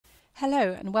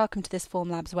Hello and welcome to this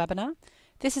Formlabs webinar.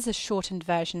 This is a shortened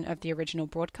version of the original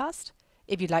broadcast.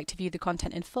 If you'd like to view the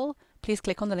content in full, please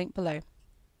click on the link below.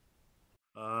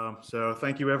 So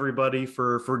thank you everybody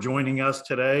for joining us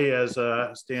today. As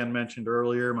Stan mentioned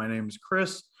earlier, my name is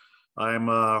Chris. I'm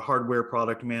a hardware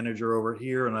product manager over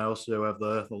here, and I also have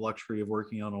the luxury of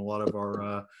working on a lot of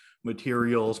our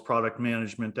materials product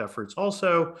management efforts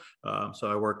also. So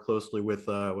I work closely with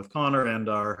Connor and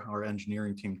our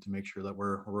engineering team to make sure that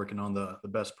we're working on the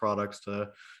best products to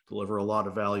deliver a lot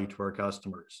of value to our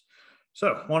customers. So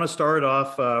I want to start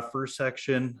off first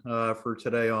section for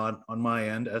today on my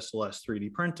end, SLS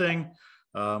 3D printing.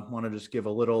 Want to just give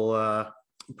a little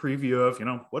preview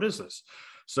of, what is this?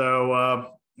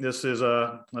 So this is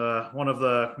one of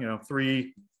the,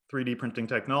 three 3D printing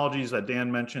technologies that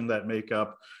Dan mentioned that make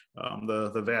up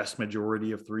the vast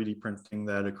majority of 3D printing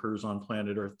that occurs on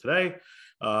planet Earth today.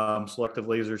 Selective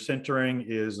laser sintering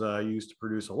is used to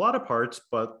produce a lot of parts,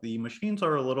 but the machines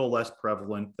are a little less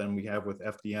prevalent than we have with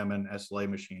FDM and SLA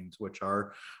machines, which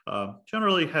are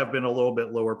generally have been a little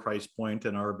bit lower price point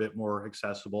and are a bit more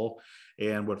accessible.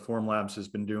 And what Formlabs has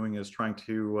been doing is trying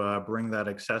to bring that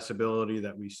accessibility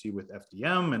that we see with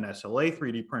FDM and SLA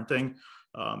 3D printing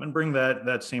and bring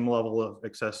that same level of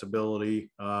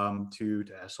accessibility to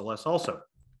SLS also.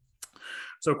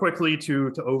 So quickly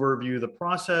to overview the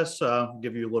process,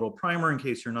 give you a little primer in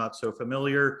case you're not so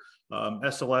familiar.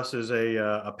 SLS is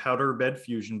a powder bed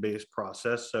fusion based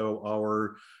process. So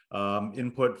our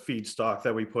input feedstock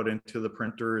that we put into the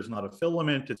printer is not a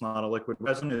filament, it's not a liquid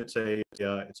resin, it's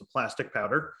a plastic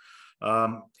powder.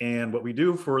 And what we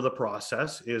do for the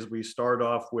process is we start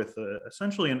off with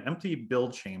essentially an empty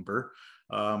build chamber.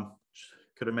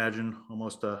 Could imagine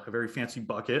almost a very fancy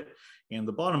bucket, and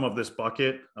the bottom of this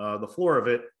bucket, the floor of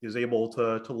it is able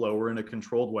to lower in a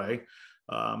controlled way.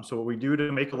 So what we do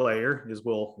to make a layer is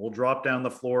we'll drop down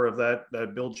the floor of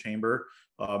that build chamber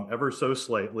ever so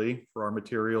slightly. For our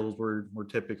materials, we're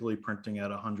typically printing at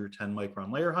 110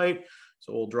 micron layer height.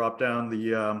 So we'll drop down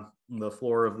the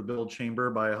floor of the build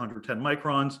chamber by 110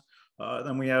 microns.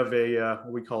 Then we have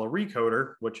what we call a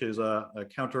recoater, which is a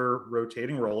counter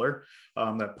rotating roller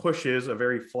that pushes a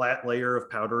very flat layer of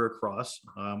powder across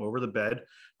over the bed,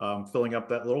 filling up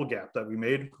that little gap that we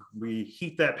made. We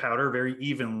heat that powder very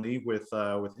evenly with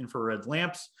infrared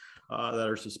lamps that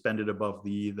are suspended above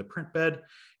the print bed.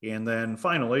 And then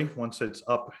finally, once it's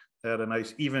up at a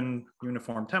nice even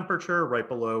uniform temperature, right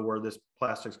below where this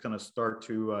plastic's going to start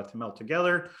to melt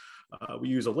together, we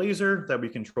use a laser that we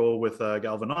control with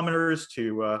galvanometers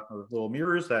or little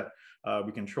mirrors that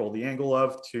we control the angle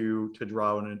of to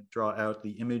draw out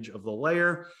the image of the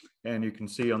layer. And you can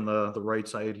see on the right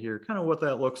side here kind of what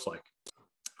that looks like.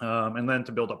 And then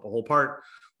to build up a whole part,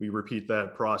 we repeat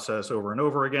that process over and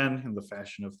over again in the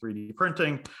fashion of 3D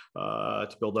printing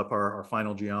to build up our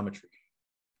final geometry.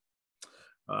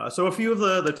 So a few of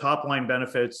the top line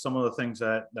benefits, some of the things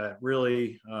that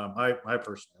really I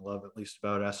personally love, at least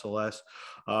about SLS.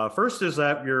 First is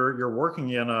that you're working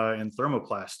in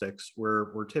thermoplastics.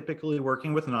 We're typically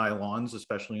working with nylons,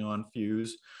 especially on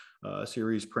Fuse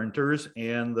series printers.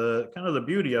 And the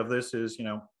beauty of this is,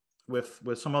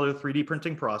 with some other 3D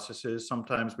printing processes,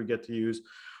 sometimes we get to use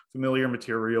familiar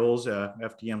materials.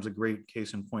 FDM is a great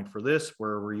case in point for this,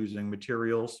 where we're using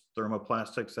materials,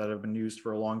 thermoplastics that have been used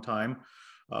for a long time.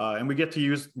 And we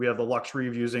have the luxury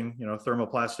of using,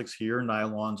 thermoplastics here.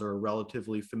 Nylons are a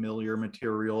relatively familiar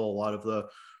material. A lot of the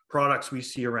products we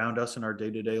see around us in our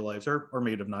day-to-day lives are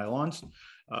made of nylons.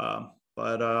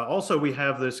 But also we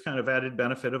have this kind of added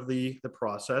benefit of the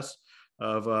process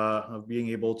of being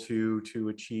able to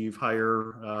achieve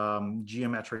higher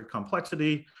geometric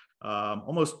complexity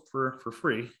almost for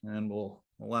free. And we'll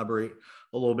elaborate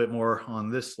a little bit more on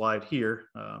this slide here.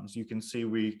 As you can see,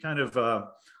 we kind of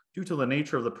due to the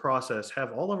nature of the process,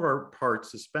 have all of our parts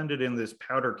suspended in this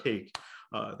powder cake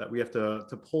that we have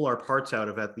to pull our parts out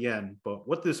of at the end. But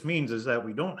what this means is that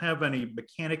we don't have any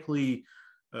mechanically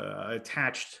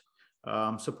attached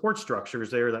support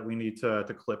structures there that we need to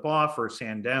clip off or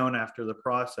sand down after the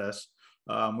process.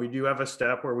 We do have a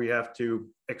step where we have to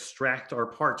extract our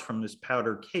parts from this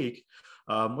powder cake,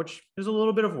 which is a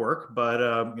little bit of work,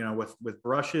 but with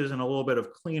brushes and a little bit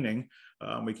of cleaning,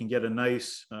 we can get a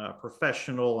nice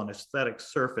professional and aesthetic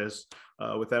surface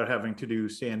without having to do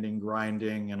sanding,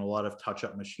 grinding, and a lot of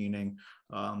touch-up machining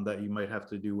that you might have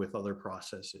to do with other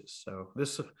processes. So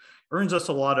this earns us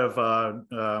a lot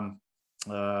of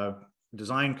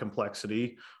design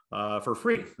complexity for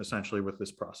free, essentially, with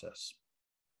this process.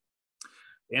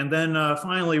 And then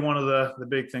finally, one of the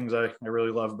big things I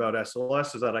really love about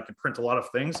SLS is that I can print a lot of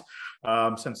things,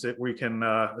 since we can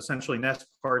essentially nest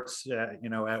parts,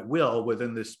 at will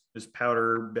within this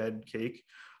powder bed cake.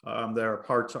 That our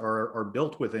parts are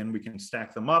built within. We can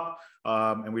stack them up,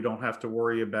 and we don't have to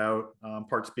worry about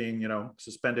parts being,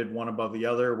 suspended one above the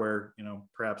other, where,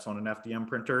 perhaps on an FDM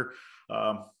printer,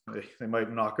 they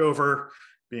might knock over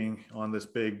being on this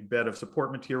big bed of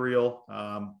support material.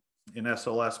 In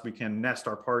SLS, we can nest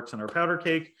our parts in our powder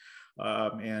cake,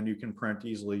 and you can print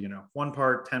easily, 1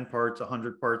 part, 10 parts,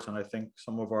 100 parts, and I think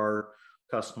some of our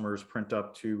customers print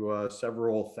up to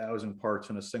several thousand parts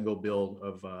in a single build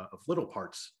of little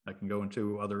parts that can go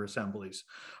into other assemblies.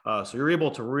 So you're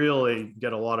able to really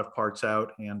get a lot of parts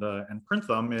out and print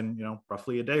them in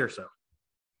roughly a day or so.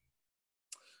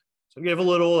 So we have a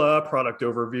little product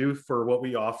overview for what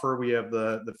we offer. We have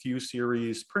the Fuse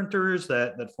series printers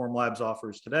that Formlabs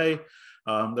offers today.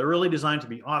 They're really designed to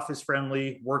be office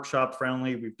friendly, workshop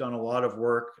friendly. We've done a lot of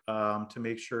work to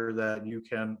make sure that you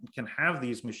can have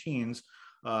these machines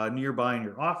nearby in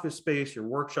your office space, your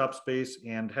workshop space,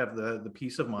 and have the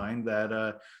peace of mind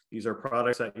that these are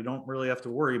products that you don't really have to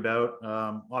worry about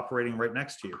operating right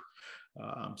next to you.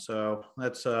 So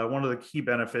that's one of the key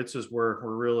benefits, is we're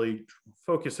really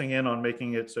focusing in on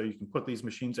making it so you can put these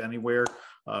machines anywhere,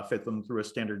 fit them through a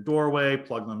standard doorway,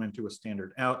 plug them into a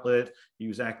standard outlet,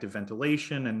 use active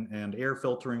ventilation and air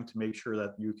filtering to make sure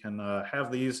that you can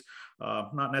have these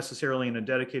not necessarily in a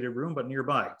dedicated room, but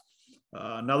nearby.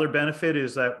 Another benefit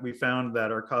is that we found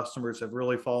that our customers have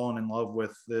really fallen in love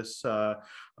with this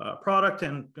product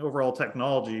and overall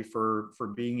technology for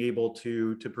being able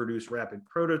to produce rapid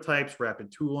prototypes,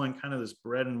 rapid tooling, kind of this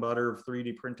bread and butter of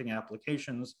 3D printing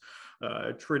applications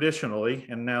traditionally.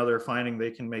 And now they're finding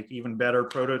they can make even better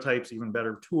prototypes, even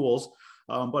better tools.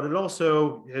 But it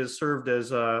also has served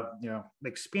as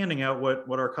expanding out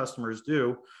what our customers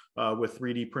do with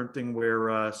 3D printing,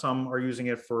 where some are using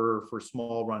it for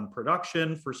small run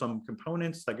production, for some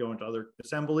components that go into other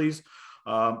assemblies,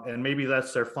 and maybe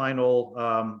that's their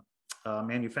final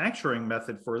manufacturing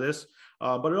method for this.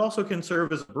 But it also can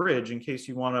serve as a bridge in case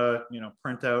you want to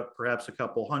print out perhaps a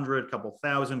couple hundred, couple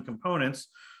thousand components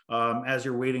as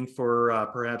you're waiting for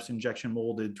perhaps injection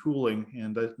molded tooling,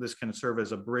 and this can serve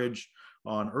as a bridge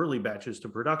on early batches to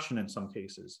production in some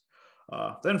cases.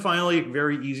 Then finally,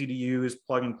 very easy to use,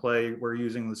 plug and play. We're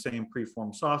using the same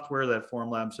preform software that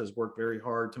Formlabs has worked very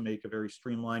hard to make a very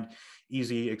streamlined,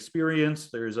 easy experience.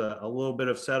 There's a little bit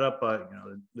of setup, but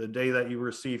the day that you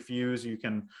receive Fuse, you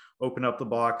can open up the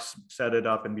box, set it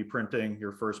up, and be printing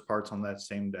your first parts on that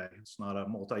same day. It's not a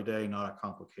multi-day, not a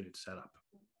complicated setup.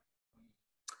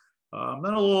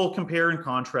 Then a little compare and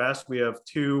contrast. We have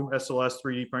 2 SLS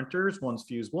 3D printers. One's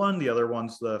Fuse 1, the other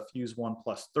one's the Fuse 1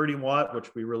 Plus 30 watt,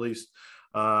 which we released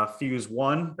Fuse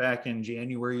 1 back in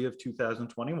January of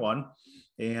 2021.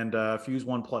 And Fuse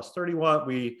 1 Plus 30 watt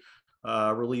we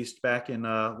released back in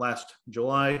last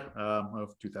July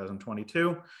of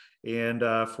 2022. And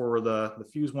for the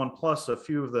Fuse 1 Plus, a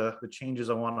few of the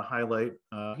changes I want to highlight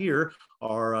here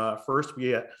are first,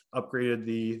 we upgraded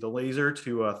the laser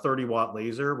to a 30 watt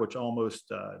laser, which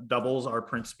almost doubles our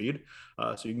print speed.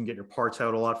 So you can get your parts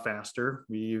out a lot faster.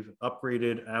 We've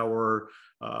upgraded our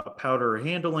powder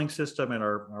handling system and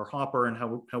our hopper and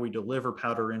how we deliver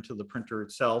powder into the printer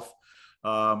itself.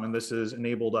 And this has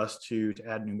enabled us to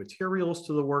add new materials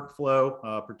to the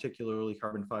workflow, particularly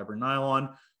carbon fiber nylon.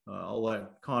 I'll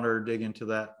let Connor dig into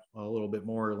that a little bit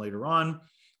more later on.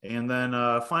 And then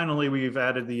finally, we've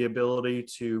added the ability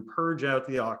to purge out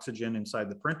the oxygen inside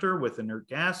the printer with inert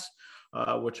gas,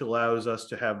 which allows us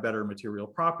to have better material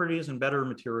properties and better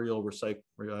material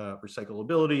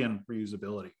recyclability and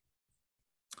reusability.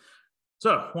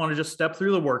 So I want to just step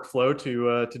through the workflow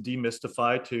to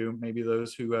demystify to maybe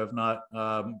those who have not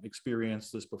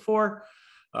experienced this before.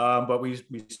 But we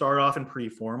start off in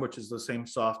Preform, which is the same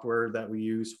software that we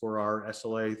use for our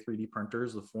SLA 3D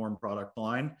printers, the Form product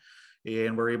line.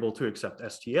 And we're able to accept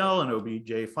STL and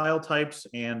OBJ file types.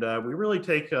 And we really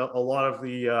take a lot of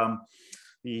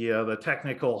the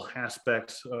technical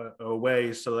aspects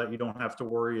away so that you don't have to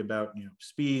worry about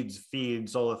speeds,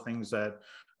 feeds, all the things that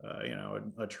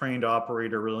a trained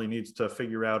operator really needs to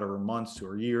figure out over months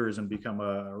or years and become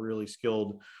a really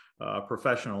skilled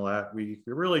professional at. We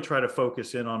really try to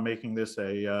focus in on making this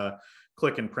a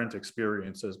click and print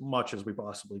experience as much as we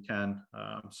possibly can.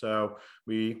 So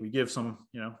we give some,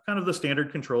 kind of the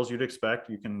standard controls you'd expect.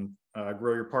 You can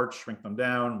grow your parts, shrink them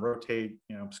down, rotate,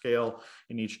 scale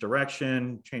in each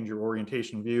direction, change your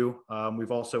orientation view.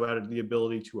 We've also added the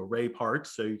ability to array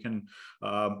parts. So you can,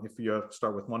 if you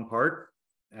start with one part,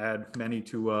 add many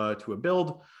to a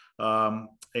build,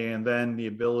 and then the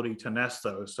ability to nest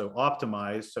those. So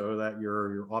optimize so that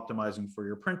you're optimizing for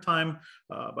your print time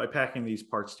by packing these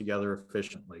parts together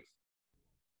efficiently.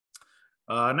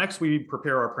 Next, we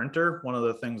prepare our printer. One of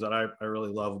the things that I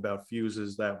really love about Fuse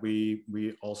is that we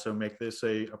also make this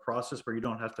a process where you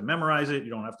don't have to memorize it, you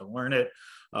don't have to learn it.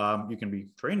 You can be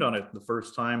trained on it the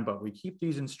first time, but we keep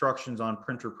these instructions on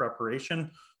printer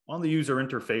preparation on the user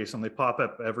interface, and they pop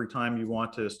up every time you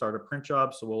want to start a print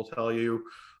job. So we'll tell you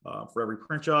for every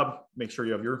print job, make sure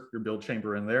you have your build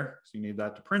chamber in there. So you need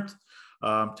that to print.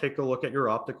 Take a look at your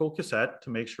optical cassette to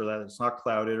make sure that it's not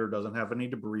clouded or doesn't have any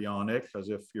debris on it, because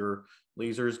if your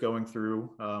laser is going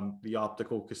through the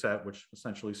optical cassette, which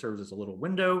essentially serves as a little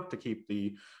window to keep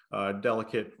the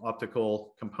delicate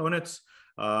optical components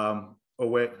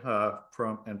away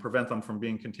from and prevent them from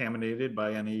being contaminated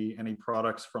by any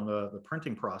products from the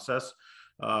printing process.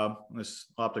 This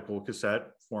optical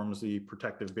cassette forms the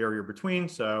protective barrier between,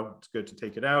 so it's good to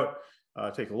take it out,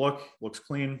 take a look, looks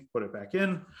clean, put it back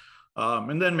in.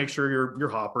 And then make sure your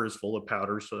hopper is full of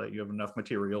powder so that you have enough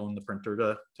material in the printer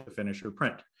to finish your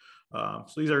print.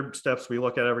 So these are steps we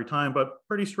look at every time, but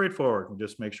pretty straightforward. We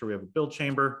just make sure we have a build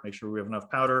chamber, make sure we have enough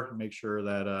powder, and make sure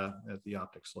that, that the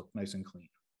optics look nice and clean.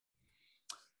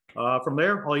 From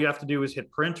there, all you have to do is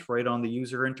hit print right on the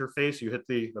user interface. You hit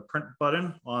the print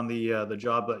button on the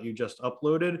job that you just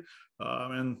uploaded,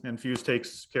 and Fuse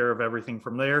takes care of everything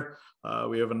from there.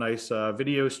 We have a nice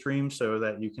video stream so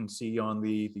that you can see on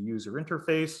the user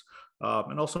interface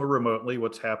and also remotely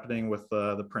what's happening with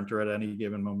the printer at any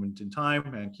given moment in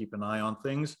time, and keep an eye on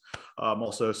things.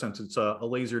 Also, since it's a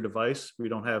laser device, we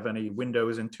don't have any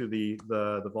windows into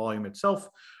the volume itself.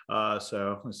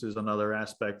 So this is another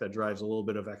aspect that drives a little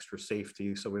bit of extra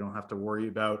safety, so we don't have to worry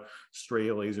about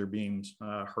stray laser beams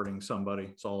hurting somebody.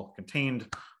 It's all contained,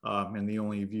 and the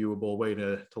only viewable way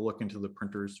to look into the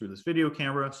printer is through this video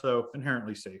camera, so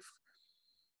inherently safe.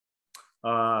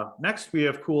 Next, we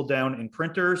have cool down in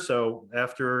printer. So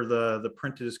after the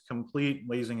print is complete,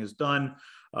 lasing is done,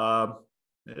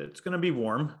 it's going to be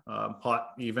warm, hot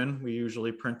even. We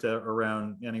usually print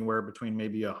around anywhere between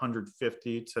maybe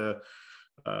 150 to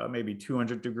maybe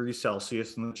 200 degrees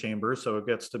Celsius in the chamber. So it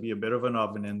gets to be a bit of an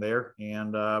oven in there.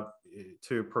 And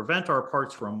to prevent our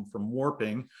parts from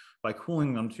warping by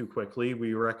cooling them too quickly,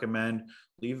 we recommend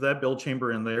leave that build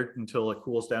chamber in there until it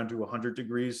cools down to 100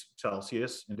 degrees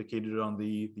Celsius, indicated on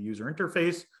the user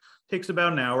interface. Takes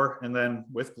about an hour, and then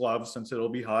with gloves, since it'll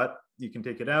be hot, you can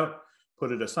take it out,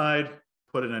 put it aside,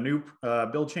 put in a new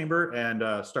build chamber,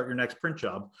 and start your next print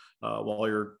job while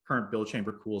your current build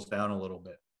chamber cools down a little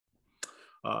bit.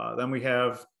 Then we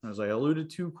have, as I alluded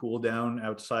to, cool down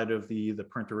outside of the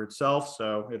printer itself.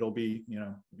 So it'll be,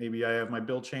 maybe I have my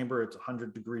build chamber, it's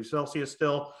 100 degrees Celsius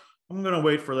still. I'm going to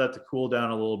wait for that to cool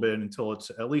down a little bit until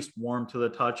it's at least warm to the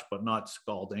touch, but not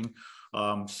scalding.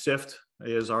 Sift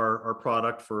is our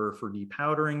product for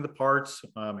depowdering the parts,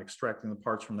 extracting the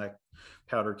parts from that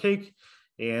powder cake.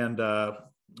 And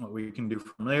what we can do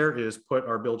from there is put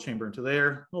our build chamber into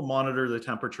there. We'll monitor the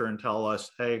temperature and tell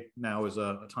us, hey, now is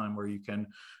a time where you can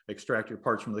extract your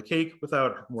parts from the cake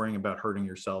without worrying about hurting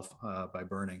yourself by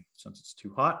burning, since it's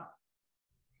too hot.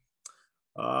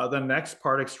 The next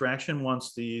part extraction,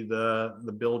 once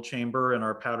the build chamber and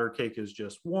our powder cake is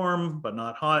just warm but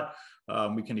not hot,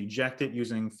 we can eject it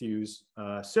using Fuse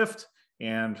Sift.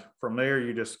 And from there,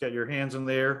 you just get your hands in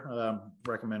there,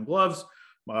 recommend gloves,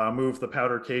 move the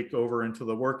powder cake over into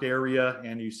the work area,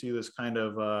 and you see this kind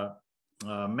of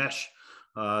mesh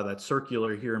that's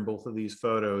circular here in both of these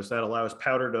photos. That allows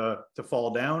powder to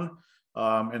fall down,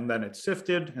 and then it's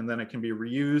sifted, and then it can be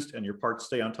reused, and your parts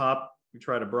stay on top. We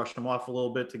try to brush them off a little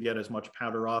bit to get as much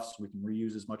powder off so we can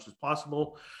reuse as much as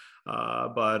possible.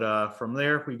 But from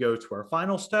there, we go to our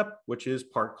final step, which is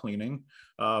part cleaning.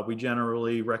 We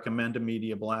generally recommend a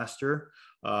media blaster,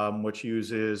 which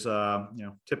uses,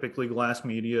 typically glass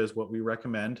media is what we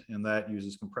recommend, and that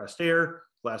uses compressed air,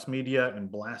 glass media,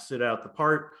 and blasts it out the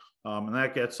part. And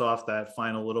that gets off that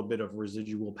final little bit of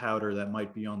residual powder that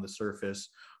might be on the surface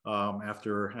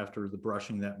after the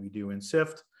brushing that we do in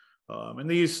Sift. And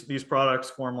these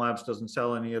products, Formlabs doesn't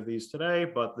sell any of these today,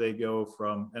 but they go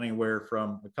from anywhere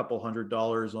from a couple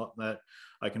 $100 that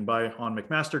I can buy on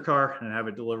McMaster-Carr and have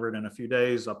it delivered in a few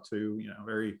days, up to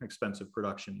very expensive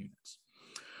production units.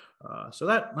 So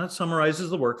that summarizes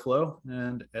the workflow.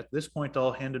 And at this point,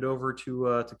 I'll hand it over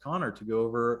to Connor to go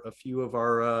over a few of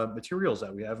our materials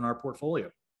that we have in our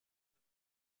portfolio.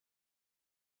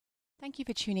 Thank you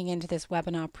for tuning into this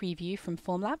webinar preview from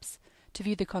Formlabs. To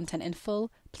view the content in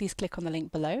full, please click on the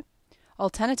link below.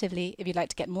 Alternatively, if you'd like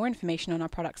to get more information on our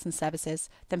products and services,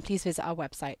 then please visit our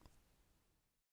website.